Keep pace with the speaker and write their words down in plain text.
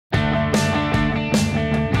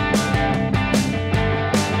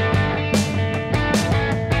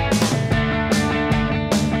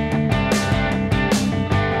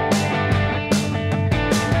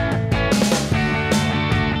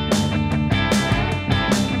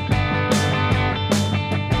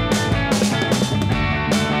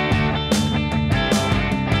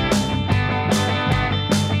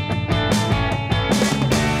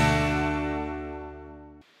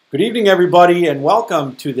Good evening, everybody, and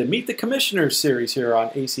welcome to the Meet the Commissioners series here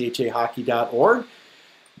on ACHAhockey.org.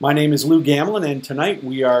 My name is Lou Gamelin, and tonight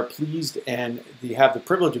we are pleased and have the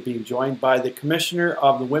privilege of being joined by the Commissioner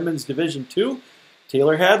of the Women's Division II,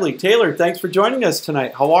 Taylor Hadley. Taylor, thanks for joining us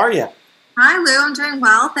tonight. How are you? Hi, Lou. I'm doing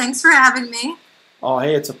well. Thanks for having me. Oh,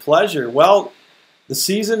 hey, it's a pleasure. Well, the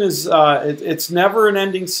season is, it's never an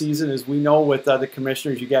ending season, as we know with the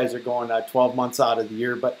Commissioners. You guys are going 12 months out of the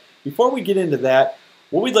year. But before we get into that,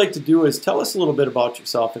 what we'd like to do is tell us a little bit about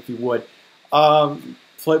yourself, if you would.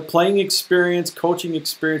 Playing experience, coaching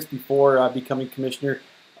experience before becoming commissioner,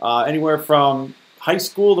 anywhere from high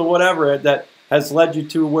school to whatever that has led you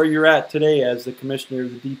to where you're at today as the commissioner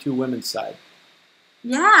of the D2 women's side.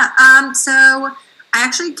 Yeah, so I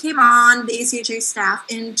actually came on the ACHA staff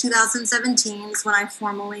in 2017 is when I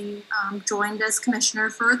formally joined as commissioner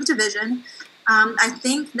for the division. I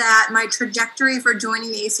think that my trajectory for joining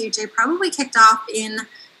the ACHA probably kicked off in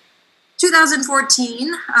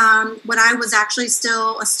 2014 when I was actually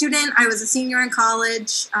still a student. I was a senior in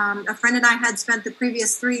college. A friend and I had spent the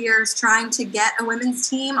previous 3 years trying to get a women's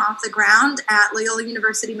team off the ground at Loyola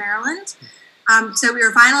University, Maryland. So we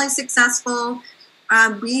were finally successful.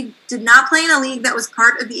 We did not play in a league that was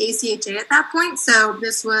part of the ACHA at that point, so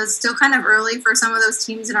this was still kind of early for some of those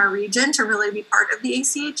teams in our region to really be part of the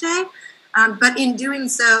ACHA. But in doing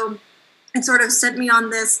so, it sort of sent me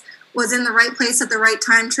on this was in the right place at the right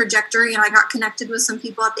time trajectory, and I got connected with some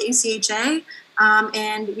people at the ACHA,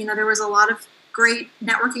 and there was a lot of great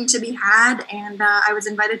networking to be had, and I was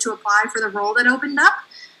invited to apply for the role that opened up.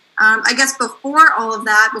 I guess before all of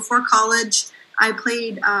that, before college, I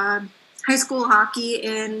played high school hockey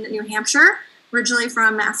in New Hampshire, originally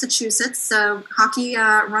from Massachusetts, so hockey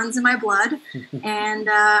runs in my blood. And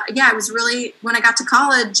yeah, it was really, when I got to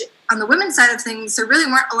college, on the women's side of things, there really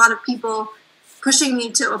weren't a lot of people pushing me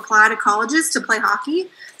to apply to colleges to play hockey.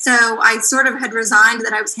 So I sort of had resigned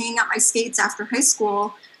that I was hanging up my skates after high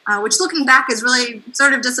school, which looking back is really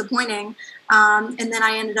sort of disappointing. And then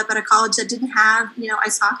I ended up at a college that didn't have,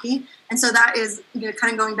 ice hockey. And so that is,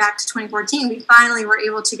 kind of going back to 2014, we finally were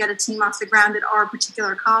able to get a team off the ground at our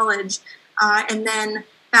particular college. And then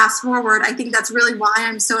fast forward, I think that's really why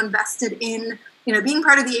I'm so invested in, being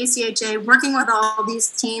part of the ACHA, working with all these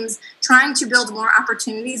teams, trying to build more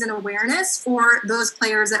opportunities and awareness for those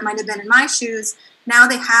players that might have been in my shoes. Now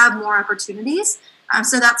they have more opportunities.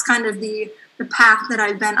 So that's kind of the path that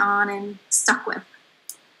I've been on and stuck with.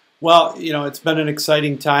 Well, it's been an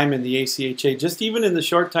exciting time in the ACHA, just even in the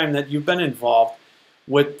short time that you've been involved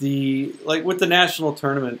with the national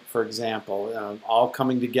tournament, for example, all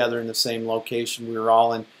coming together in the same location. We were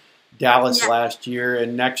all in Dallas last year,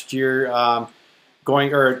 and next year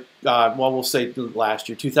we'll say last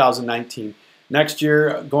year, 2019. Next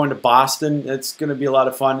year, going to Boston. It's going to be a lot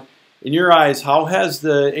of fun. In your eyes, how has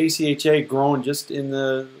the ACHA grown just in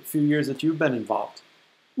the few years that you've been involved?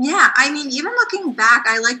 Yeah, I mean, even looking back,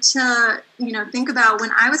 I like to, think about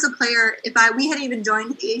when I was a player, we had even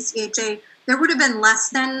joined the ACHA, there would have been less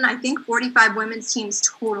than, I think, 45 women's teams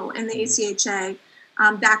total in the ACHA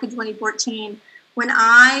back in 2014. When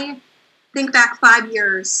I think back 5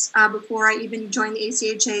 years before I even joined the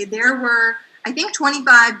ACHA, there were, I think,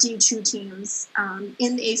 25 D2 teams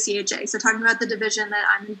in the ACHA. So talking about the division that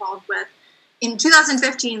I'm involved with. In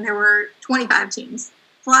 2015, there were 25 teams.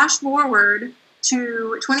 Flash forward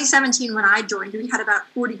to 2017 when I joined, we had about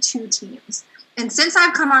 42 teams. And since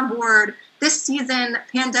I've come on board, this season,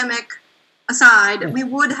 pandemic aside, we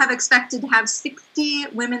would have expected to have 60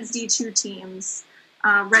 women's D2 teams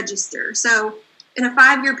register. So in a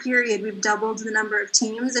 5-year period, we've doubled the number of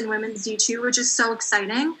teams in women's D2, which is so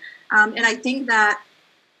exciting. And I think that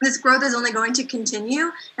this growth is only going to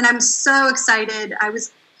continue. And I'm so excited. I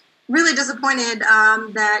was really disappointed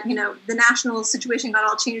that, the national situation got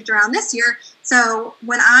all changed around this year. So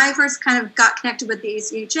when I first kind of got connected with the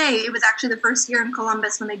ACHA, it was actually the first year in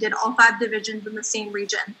Columbus when they did all 5 divisions in the same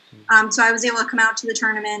region. So I was able to come out to the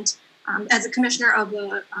tournament as a commissioner of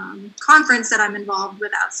the conference that I'm involved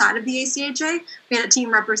with outside of the ACHA. We had a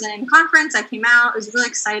team representing the conference. I came out. It was really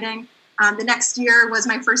exciting. The next year was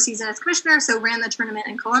my first season as commissioner, so ran the tournament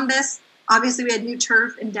in Columbus. Obviously, we had new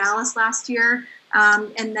turf in Dallas last year.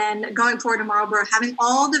 And then going forward to Marlboro, having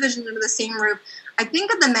all divisions under the same roof. I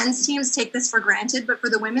think that the men's teams take this for granted, but for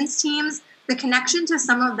the women's teams, the connection to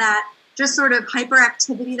some of that just sort of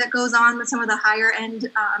hyperactivity that goes on with some of the higher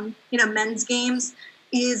end, men's games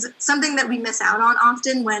is something that we miss out on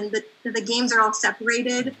often when the games are all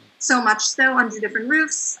separated so much so under different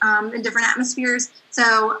roofs in different atmospheres.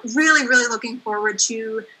 So really, really looking forward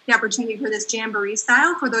to the opportunity for this jamboree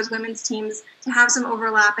style for those women's teams to have some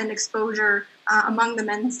overlap and exposure among the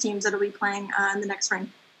men's teams that will be playing in the next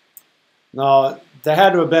ring. No, that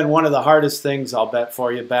had to have been one of the hardest things, I'll bet,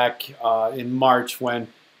 for you back in March when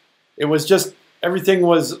it was just everything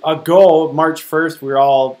was a go. March 1st, we were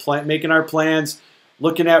all making our plans,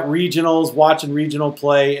 looking at regionals, watching regional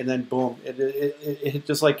play, and then boom, it hit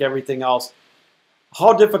just like everything else.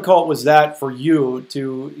 How difficult was that for you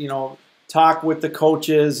to, talk with the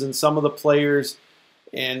coaches and some of the players,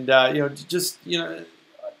 and just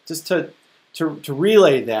to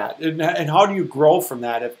relay that, and how do you grow from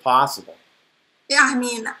that if possible? Yeah, I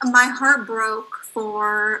mean, my heart broke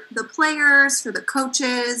for the players, for the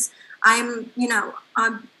coaches. I'm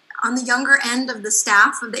on the younger end of the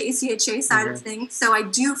staff of the ACHA side of things, so I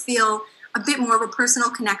do feel a bit more of a personal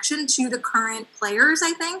connection to the current players,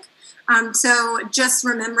 I think. So just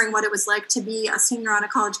remembering what it was like to be a senior on a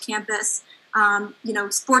college campus,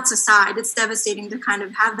 sports aside, it's devastating to kind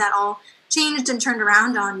of have that all changed and turned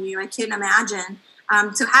around on you. I can't imagine.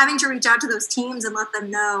 So having to reach out to those teams and let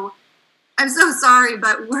them know, I'm so sorry,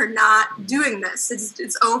 but we're not doing this.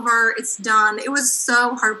 It's over. It's done. It was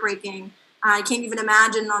so heartbreaking. I can't even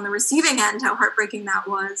imagine on the receiving end how heartbreaking that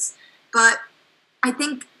was. But I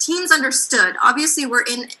think teams understood. Obviously, we're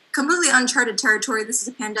in completely uncharted territory. This is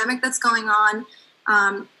a pandemic that's going on.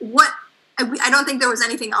 I don't think there was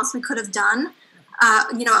anything else we could have done.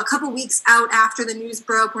 A couple weeks out after the news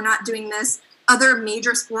broke, we're not doing this. Other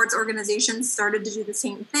major sports organizations started to do the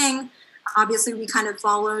same thing. Obviously, we kind of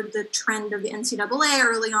followed the trend of the NCAA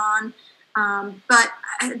early on. But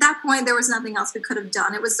at that point, there was nothing else we could have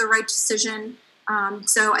done. It was the right decision.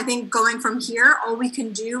 So I think going from here, all we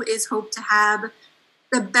can do is hope to have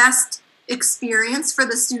the best experience for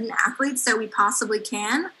the student athletes that we possibly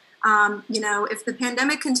can. If the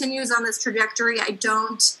pandemic continues on this trajectory, I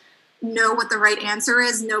don't know what the right answer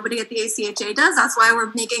is. Nobody at the ACHA does. That's why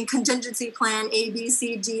we're making contingency plan A, B,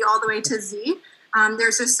 C, D, all the way to Z.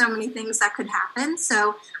 There's just so many things that could happen.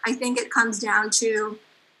 So I think it comes down to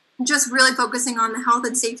just really focusing on the health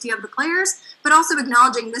and safety of the players, but also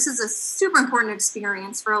acknowledging this is a super important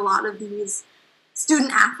experience for a lot of these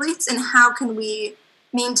student athletes, and how can we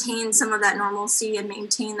maintain some of that normalcy and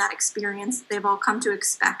maintain that experience that they've all come to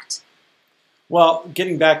expect. Well,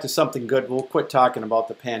 getting back to something good, we'll quit talking about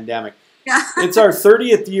the pandemic. Yeah. It's our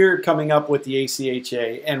 30th year coming up with the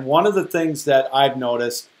ACHA, and one of the things that I've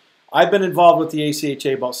noticed, I've been involved with the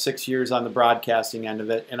ACHA about 6 years on the broadcasting end of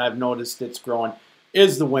it, and I've noticed it's growing,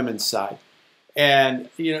 is the women's side. And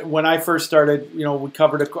when I first started, we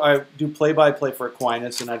covered, I do play-by-play for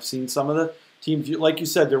Aquinas, and I've seen some of the teams, like you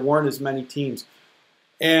said, there weren't as many teams.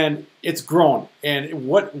 And it's grown. And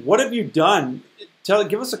what have you done?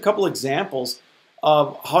 Give us a couple examples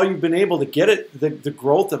of how you've been able to get it, the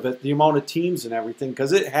growth of it, the amount of teams and everything,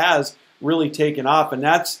 because it has really taken off, and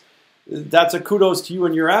that's a kudos to you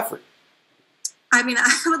and your effort. I mean,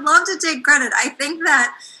 I would love to take credit. I think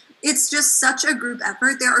that it's just such a group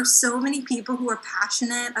effort. There are so many people who are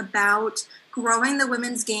passionate about growing the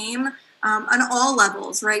women's game on all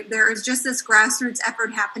levels, right? There is just this grassroots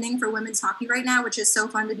effort happening for women's hockey right now, which is so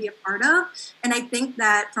fun to be a part of. And I think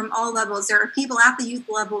that from all levels, there are people at the youth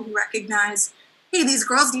level who recognize, hey, these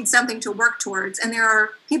girls need something to work towards. And there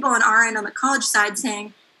are people on our end on the college side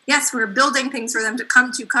saying, yes, we're building things for them to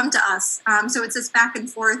come to us. So it's this back and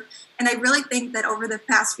forth. And I really think that over the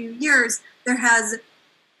past few years, there has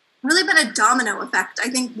really been a domino effect. I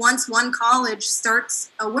think once one college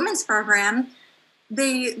starts a women's program,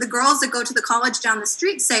 the girls that go to the college down the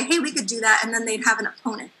street say, hey, we could do that, and then they'd have an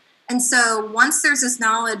opponent. And so once there's this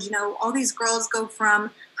knowledge, all these girls go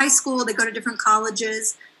from high school, they go to different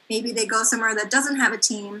colleges, maybe they go somewhere that doesn't have a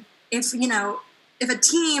team. If a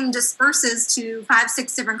team disperses to 5,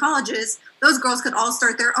 6 different colleges, those girls could all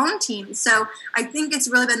start their own teams. So I think it's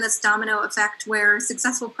really been this domino effect where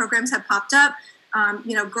successful programs have popped up.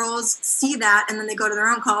 Girls see that, and then they go to their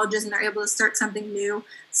own colleges and they're able to start something new.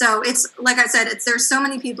 So it's, like I said, there's so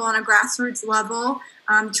many people on a grassroots level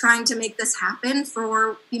trying to make this happen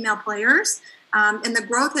for female players. And the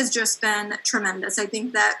growth has just been tremendous. I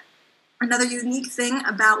think that another unique thing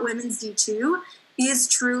about women's D2 is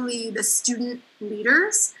truly the student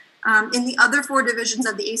leaders. In the other 4 divisions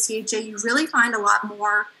of the ACHA, you really find a lot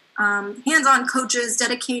more hands-on coaches,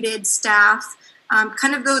 dedicated staff,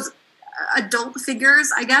 kind of those adult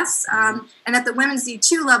figures, I guess. And at the women's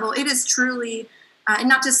D2 level, it is truly, and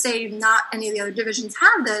not to say not any of the other divisions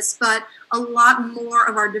have this, but a lot more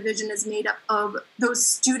of our division is made up of those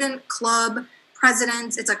student club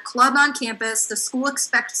presidents. It's a club on campus. The school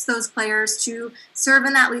expects those players to serve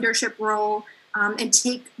in that leadership role and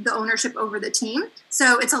take the ownership over the team.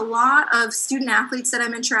 So it's a lot of student athletes that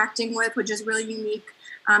I'm interacting with, which is really unique.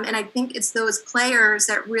 And I think it's those players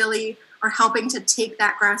that really are helping to take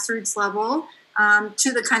that grassroots level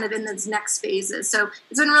to the kind of in those next phases. So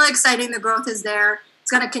it's been really exciting. The growth is there.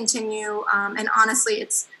 It's going to continue. And honestly,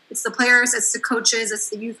 it's the players, it's the coaches, it's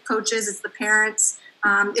the youth coaches, it's the parents.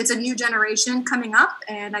 It's a new generation coming up,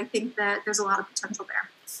 and I think that there's a lot of potential there.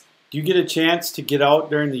 Do you get a chance to get out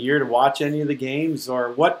during the year to watch any of the games,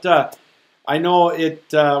 or what? I know it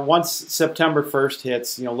once September 1st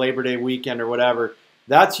hits, Labor Day weekend or whatever.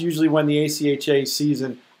 That's usually when the ACHA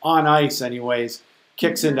season on ice, anyways,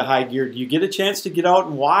 kicks into high gear. Do you get a chance to get out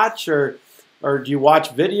and watch, or do you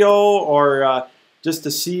watch video, or just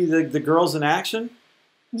to see the girls in action?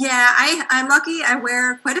 Yeah, I'm lucky. I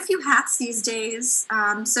wear quite a few hats these days.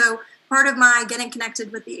 So part of my getting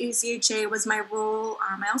connected with the ACHA was my role.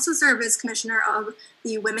 I also serve as commissioner of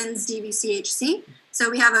the Women's DVCHC. So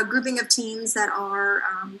we have a grouping of teams that are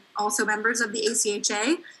also members of the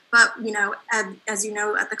ACHA. But, as you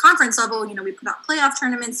know, at the conference level, we put out playoff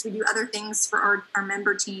tournaments. We do other things for our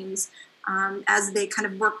member teams as they kind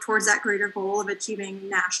of work towards that greater goal of achieving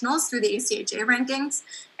nationals through the ACHA rankings.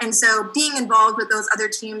 And so being involved with those other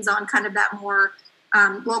teams on kind of that more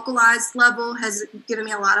localized level has given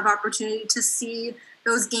me a lot of opportunity to see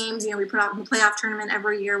those games. We put out the playoff tournament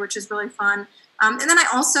every year, which is really fun. And then I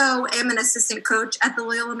also am an assistant coach at the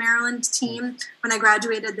Loyola Maryland team. When I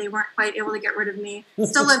graduated, they weren't quite able to get rid of me.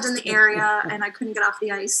 Still lived in the area, and I couldn't get off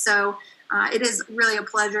the ice. So it is really a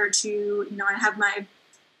pleasure to, I have my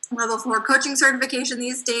level 4 coaching certification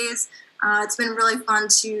these days. It's been really fun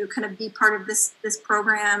to kind of be part of this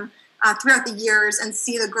program throughout the years and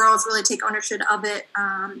see the girls really take ownership of it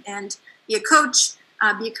and be a coach,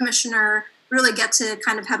 be a commissioner, really get to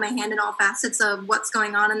kind of have my hand in all facets of what's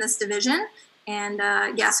going on in this division. And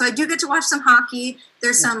so I do get to watch some hockey.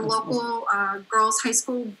 There's some local girls high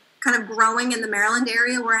school kind of growing in the Maryland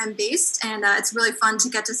area where I'm based. And it's really fun to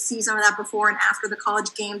get to see some of that before and after the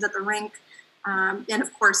college games at the rink. And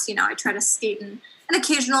of course, I try to skate in an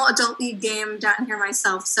occasional adult league game down here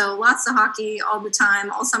myself. So lots of hockey all the time,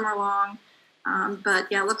 all summer long. But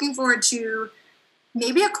yeah, looking forward to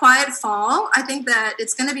maybe a quiet fall. I think that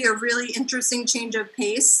it's going to be a really interesting change of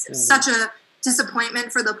pace. It's such a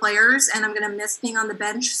disappointment for the players, and I'm going to miss being on the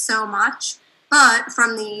bench so much. But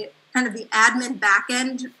from the kind of the admin back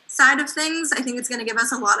end side of things, I think it's going to give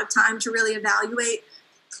us a lot of time to really evaluate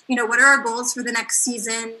what are our goals for the next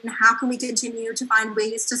season? How can we continue to find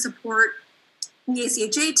ways to support the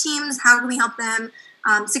ACHA teams? How can we help them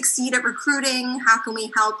succeed at recruiting? How can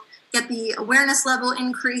we help get the awareness level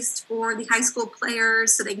increased for the high school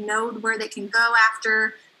players so they know where they can go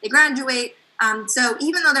after they graduate? So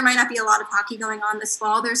even though there might not be a lot of hockey going on this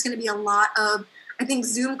fall, there's going to be a lot of, I think,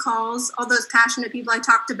 Zoom calls, all those passionate people I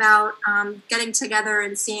talked about, getting together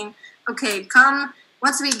and seeing, okay,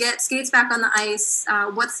 once we get skates back on the ice,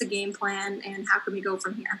 what's the game plan and how can we go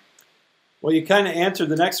from here? Well, you kind of answered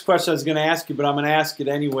the next question I was going to ask you, but I'm going to ask it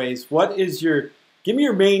anyways. Give me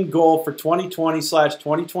your main goal for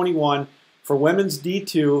 2020/2021 for women's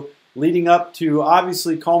D2, leading up to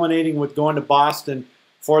obviously culminating with going to Boston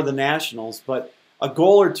for the Nationals, but a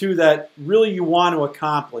goal or two that really you want to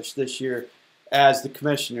accomplish this year as the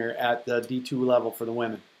commissioner at the D2 level for the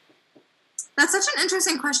women. That's such an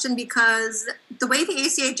interesting question because the way the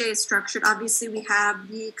ACHA is structured, obviously we have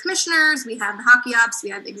the commissioners, we have the hockey ops, we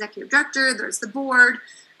have the executive director, there's the board.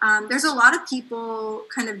 There's a lot of people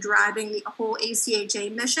kind of driving the whole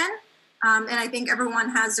ACHA mission. And I think everyone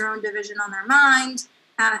has their own division on their mind,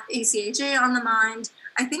 ACHA on the mind.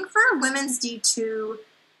 I think for women's D2,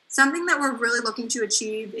 something that we're really looking to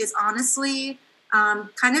achieve is honestly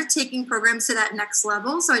kind of taking programs to that next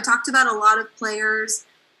level. So I talked about a lot of players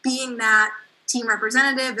being that team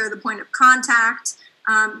representative, they're the point of contact,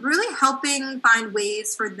 really helping find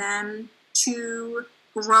ways for them to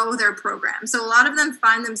grow their program. So a lot of them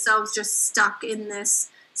find themselves just stuck in this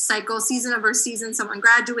cycle, season over season. Someone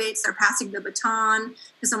graduates, they're passing the baton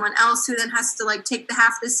to someone else who then has to take the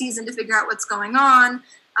half the season to figure out what's going on.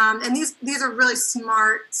 And these are really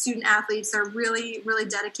smart student athletes. They're really, really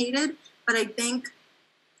dedicated. But I think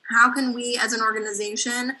how can we as an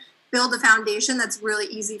organization build a foundation that's really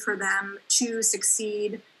easy for them to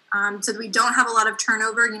succeed so that we don't have a lot of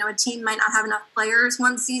turnover. A team might not have enough players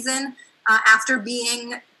one season after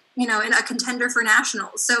being, in a contender for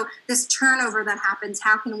nationals. So this turnover that happens,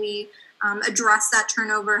 how can we address that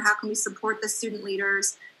turnover? How can we support the student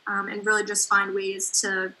leaders and really just find ways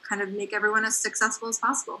to kind of make everyone as successful as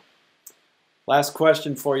possible? Last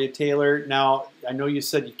question for you, Taylor. Now, I know you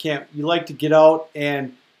said you like to get out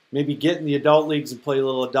and maybe get in the adult leagues and play a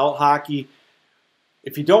little adult hockey.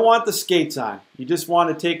 If you don't want the skates on, you just want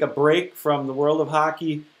to take a break from the world of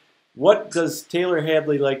hockey, what does Taylor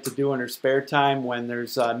Hadley like to do in her spare time when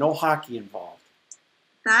there's no hockey involved?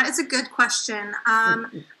 That is a good question.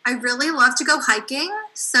 I really love to go hiking.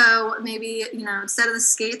 So maybe, instead of the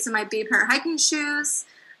skates, it might be a pair of hiking shoes.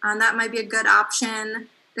 That might be a good option.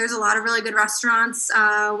 There's a lot of really good restaurants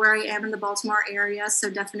where I am in the Baltimore area. So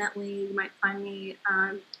definitely you might find me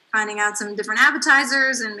finding out some different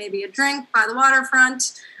appetizers and maybe a drink by the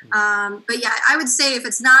waterfront. But yeah, I would say if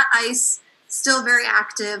it's not ice, still very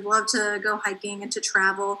active, love to go hiking and to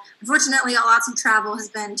travel. Unfortunately, lots of travel has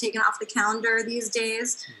been taken off the calendar these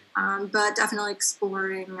days, but definitely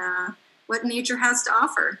exploring what nature has to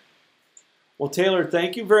offer. Well, Taylor,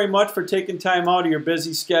 thank you very much for taking time out of your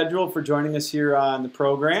busy schedule for joining us here on the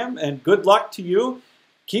program, and good luck to you.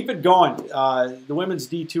 Keep it going. The women's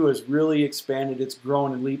D2 has really expanded. It's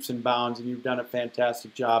grown in leaps and bounds, and you've done a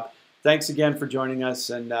fantastic job. Thanks again for joining us,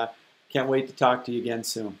 and can't wait to talk to you again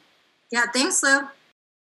soon. Yeah, thanks, Lou.